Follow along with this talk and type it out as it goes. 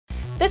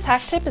This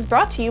hack tip is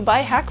brought to you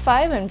by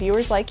Hak5 and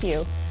viewers like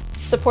you.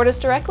 Support us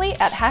directly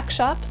at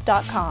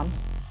hakshop.com.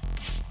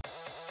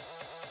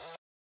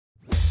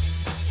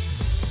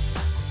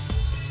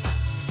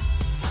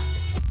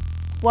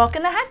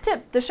 Welcome to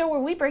HakTip, the show where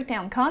we break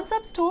down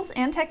concepts, tools,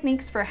 and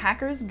techniques for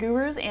hackers,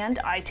 gurus, and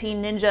IT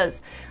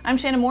ninjas. I'm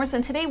Shannon Morris,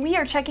 and today we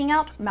are checking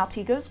out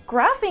Maltego's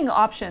graphing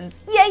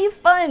options. Yay,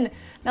 fun!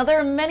 Now there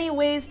are many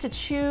ways to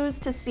choose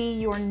to see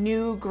your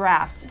new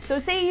graphs. So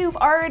say you've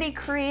already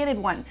created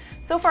one.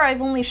 So far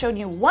I've only shown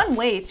you one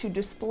way to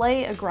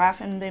display a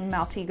graph in the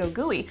Maltego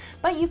GUI,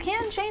 but you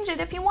can change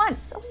it if you want.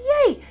 So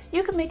yay,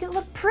 you can make it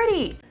look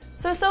pretty.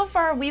 So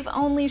far we've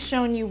only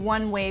shown you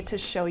one way to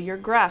show your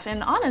graph,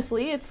 and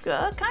honestly it's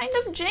kind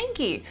of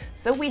janky.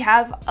 So we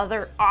have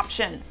other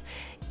options.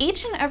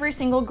 Each and every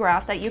single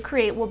graph that you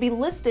create will be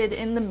listed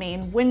in the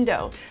main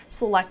window,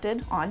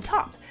 selected on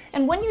top.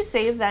 And when you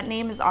save, that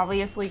name is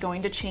obviously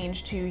going to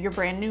change to your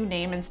brand new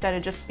name instead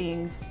of just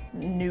being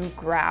new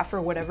graph or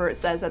whatever it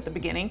says at the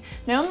beginning.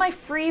 Now in my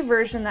free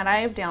version that I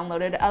have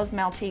downloaded of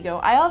Maltego,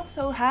 I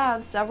also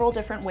have several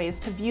different ways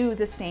to view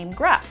the same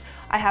graph.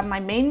 I have my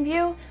main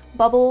view,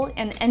 bubble,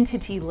 and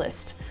entity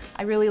list.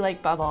 I really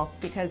like bubble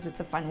because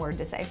it's a fun word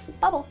to say.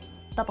 Bubble,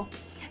 bubble.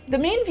 The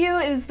main view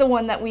is the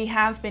one that we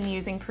have been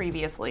using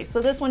previously.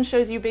 So this one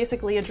shows you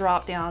basically a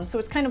drop down, so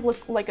it's kind of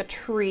look like a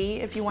tree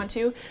if you want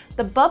to.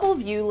 The bubble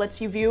view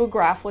lets you view a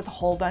graph with a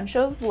whole bunch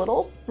of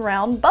little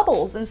round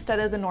bubbles instead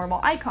of the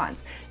normal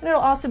icons. And it'll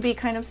also be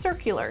kind of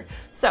circular.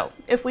 So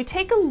if we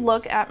take a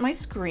look at my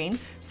screen,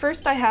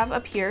 first I have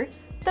up here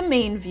the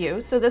main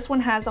view. So this one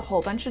has a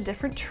whole bunch of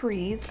different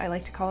trees. I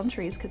like to call them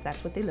trees because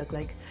that's what they look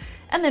like.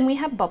 And then we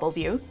have bubble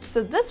view.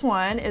 So this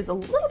one is a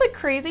little bit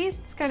crazy.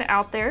 It's kind of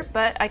out there,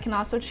 but I can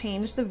also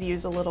change the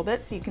views a little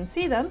bit so you can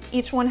see them.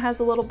 Each one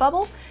has a little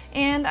bubble,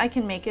 and I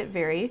can make it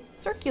very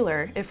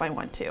circular if I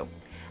want to.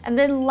 And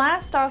then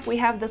last off, we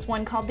have this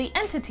one called the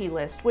entity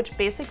list, which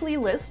basically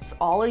lists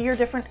all of your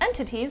different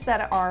entities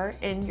that are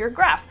in your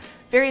graph.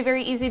 Very,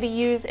 very easy to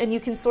use, and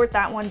you can sort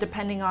that one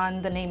depending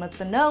on the name of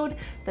the node,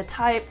 the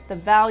type, the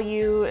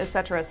value,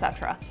 etc.,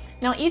 etc.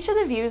 Now each of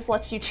the views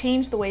lets you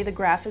change the way the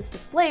graph is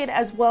displayed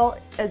as well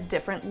as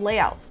different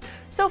layouts.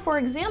 So for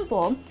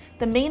example,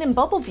 the main and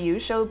bubble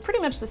views show pretty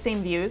much the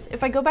same views.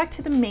 If I go back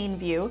to the main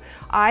view,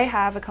 I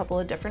have a couple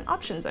of different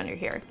options under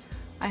here.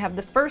 I have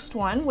the first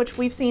one, which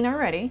we've seen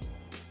already.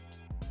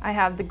 I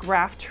have the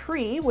graph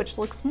tree, which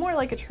looks more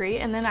like a tree,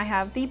 and then I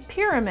have the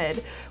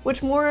pyramid,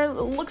 which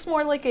looks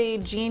more like a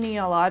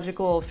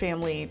genealogical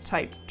family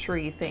type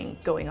tree thing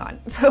going on.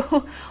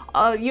 So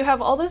you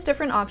have all those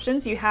different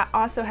options. You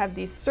also have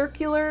these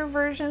circular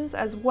versions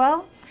as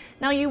well.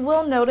 Now you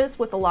will notice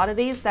with a lot of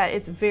these that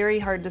it's very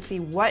hard to see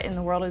what in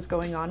the world is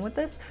going on with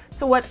this.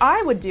 So what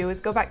I would do is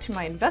go back to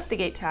my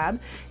Investigate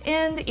tab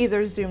and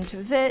either zoom to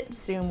VIT,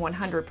 zoom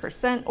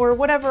 100%, or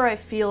whatever I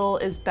feel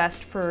is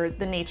best for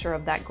the nature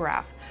of that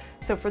graph.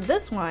 So for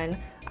this one,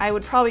 I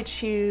would probably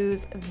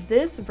choose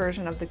this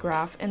version of the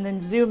graph and then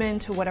zoom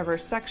into whatever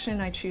section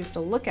I choose to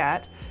look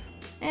at.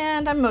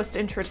 And I'm most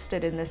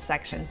interested in this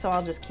section, so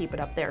I'll just keep it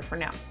up there for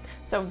now.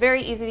 So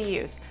very easy to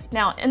use.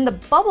 Now in the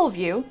bubble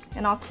view,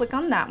 and I'll click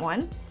on that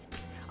one,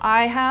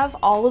 I have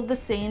all of the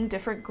same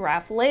different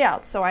graph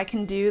layouts. So I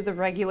can do the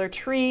regular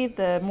tree,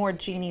 the more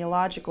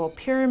genealogical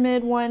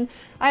pyramid one.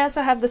 I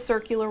also have the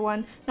circular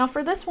one. Now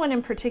for this one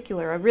in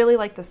particular, I really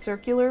like the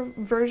circular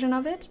version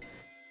of it.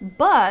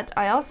 But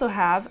I also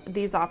have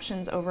these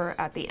options over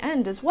at the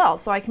end as well.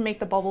 So I can make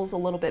the bubbles a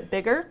little bit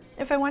bigger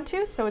if I want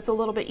to, so it's a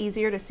little bit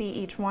easier to see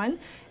each one.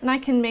 And I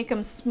can make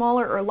them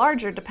smaller or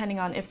larger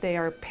depending on if they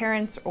are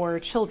parents or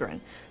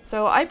children.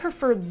 So I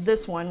prefer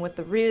this one with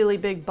the really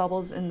big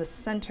bubbles in the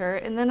center,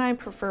 and then I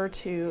prefer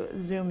to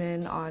zoom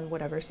in on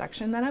whatever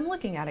section that I'm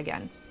looking at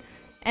again.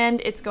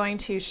 And it's going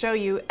to show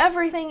you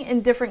everything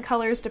in different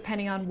colors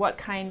depending on what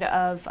kind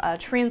of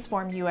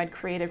transform you had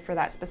created for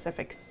that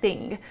specific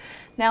thing.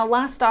 Now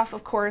last off,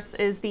 of course,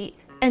 is the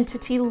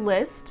entity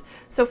list.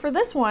 So for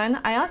this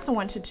one, I also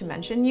wanted to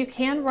mention you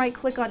can right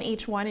click on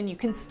each one and you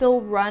can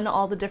still run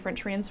all the different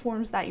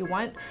transforms that you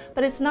want,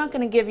 but it's not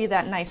going to give you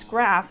that nice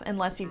graph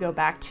unless you go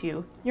back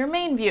to your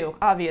main view,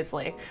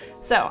 obviously.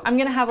 So I'm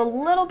going to have a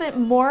little bit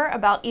more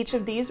about each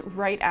of these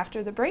right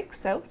after the break,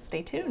 so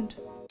stay tuned.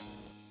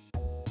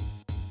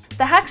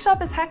 The Hack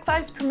Shop is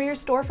Hak5's premier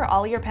store for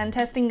all your pen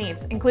testing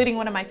needs, including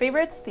one of my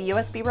favorites, the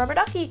USB rubber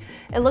ducky.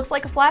 It looks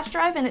like a flash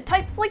drive and it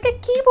types like a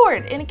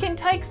keyboard, and it can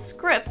type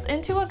scripts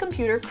into a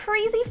computer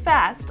crazy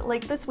fast,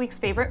 like this week's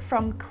favorite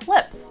from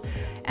Clips.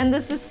 And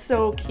this is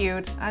so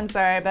cute. I'm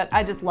sorry, but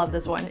I just love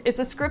this one. It's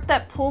a script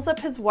that pulls up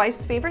his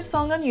wife's favorite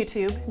song on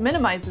YouTube,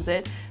 minimizes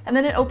it, and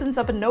then it opens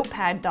up a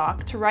notepad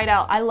doc to write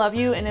out "I love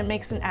you," and it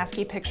makes an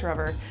ASCII picture of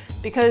her.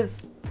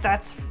 Because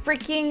that's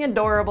freaking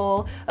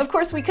adorable. Of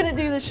course, we couldn't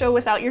do this show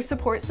without your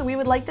support, so we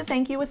would like to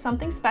thank you with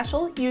something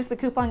special. Use the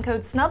coupon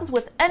code SNUBS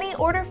with any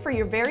order for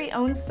your very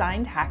own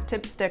signed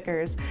HakTip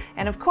stickers.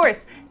 And of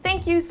course,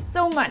 thank you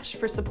so much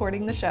for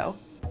supporting the show.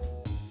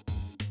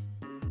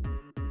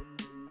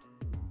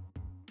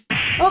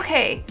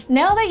 Okay,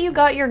 now that you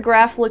got your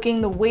graph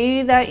looking the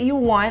way that you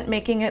want,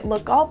 making it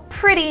look all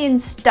pretty and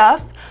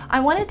stuff,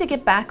 I wanted to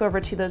get back over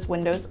to those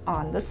windows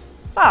on the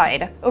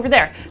side, over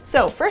there.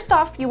 So first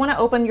off, you want to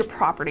open your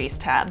Properties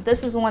tab.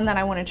 This is one that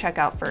I want to check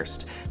out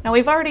first. Now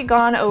we've already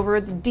gone over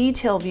the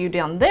detail view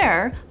down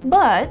there,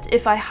 but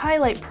if I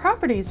highlight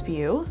Properties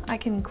view, I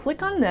can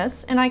click on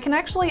this and I can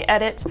actually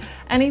edit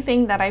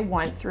anything that I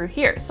want through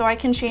here. So I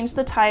can change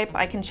the type,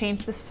 I can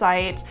change the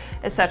site,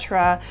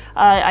 etc.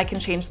 I can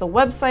change the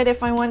website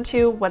if I want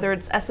to, whether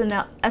it's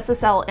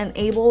SSL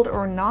enabled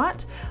or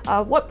not,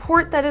 what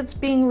port that it's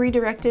being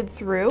redirected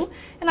through,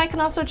 and I can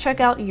also check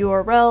out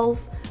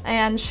URLs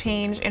and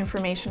change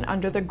information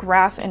under the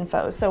graph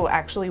info, so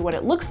actually what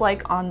it looks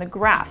like on the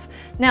graph.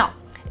 Now,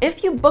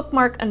 if you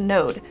bookmark a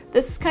node,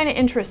 this is kind of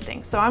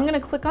interesting. So I'm going to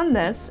click on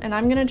this and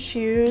I'm going to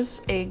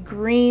choose a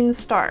green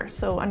star,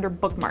 so under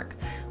bookmark.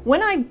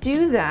 When I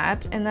do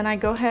that and then I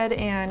go ahead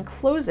and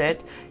close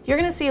it, you're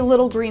going to see a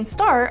little green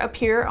star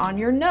appear on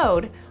your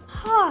node.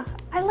 Ha!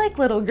 I like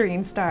little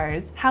green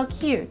stars. How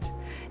cute.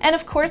 And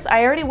of course,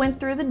 I already went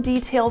through the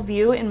detail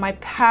view in my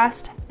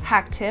past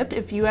HakTip.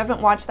 If you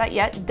haven't watched that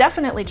yet,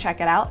 definitely check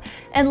it out.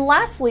 And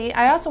lastly,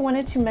 I also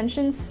wanted to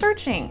mention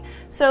searching.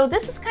 So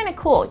this is kind of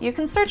cool. You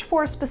can search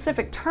for a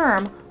specific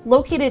term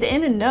located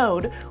in a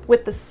node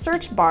with the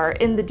search bar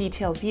in the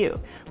detail view.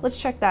 Let's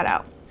check that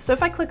out. So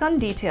if I click on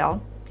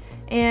detail,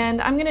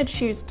 and I'm going to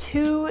choose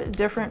two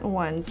different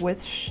ones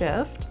with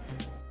shift.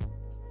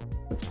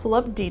 Let's pull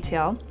up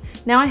detail.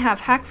 Now I have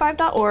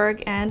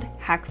hak5.org and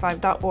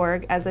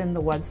hak5.org as in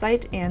the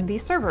website and the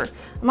server.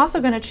 I'm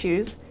also going to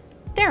choose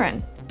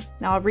Darren.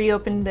 Now I'll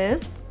reopen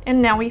this and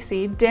now we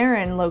see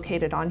Darren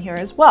located on here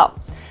as well.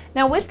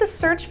 Now with the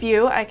search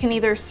view, I can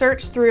either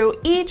search through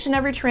each and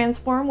every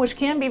transform, which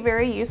can be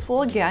very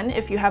useful again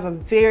if you have a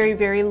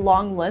very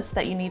long list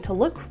that you need to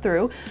look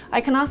through.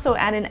 I can also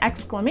add an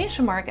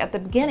exclamation mark at the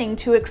beginning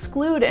to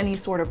exclude any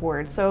sort of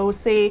word. So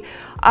say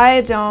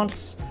I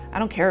don't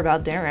care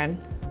about Darren,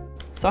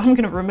 so I'm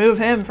going to remove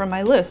him from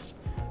my list.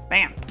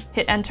 Bam!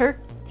 Hit enter,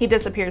 he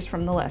disappears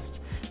from the list.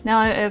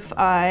 Now if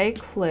I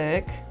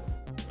click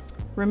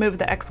remove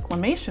the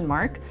exclamation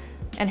mark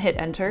and hit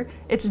enter,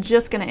 it's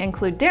just going to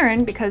include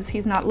Darren because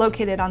he's not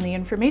located on the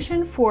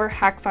information for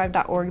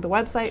hak5.org, the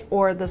website,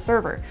 or the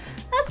server.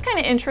 That's kind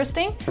of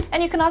interesting.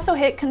 And you can also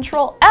hit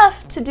Control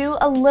F to do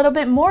a little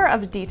bit more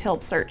of a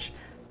detailed search.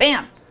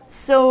 Bam!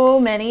 So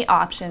many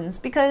options,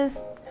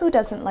 because who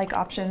doesn't like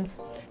options?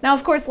 Now,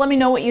 of course, let me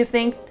know what you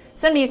think.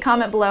 Send me a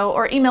comment below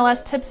or email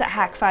us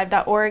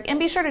tips@hak5.org, and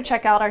be sure to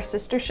check out our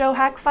sister show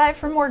Hak5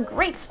 for more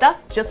great stuff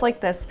just like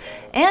this.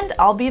 And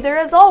I'll be there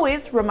as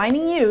always,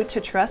 reminding you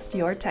to trust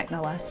your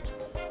Technolist.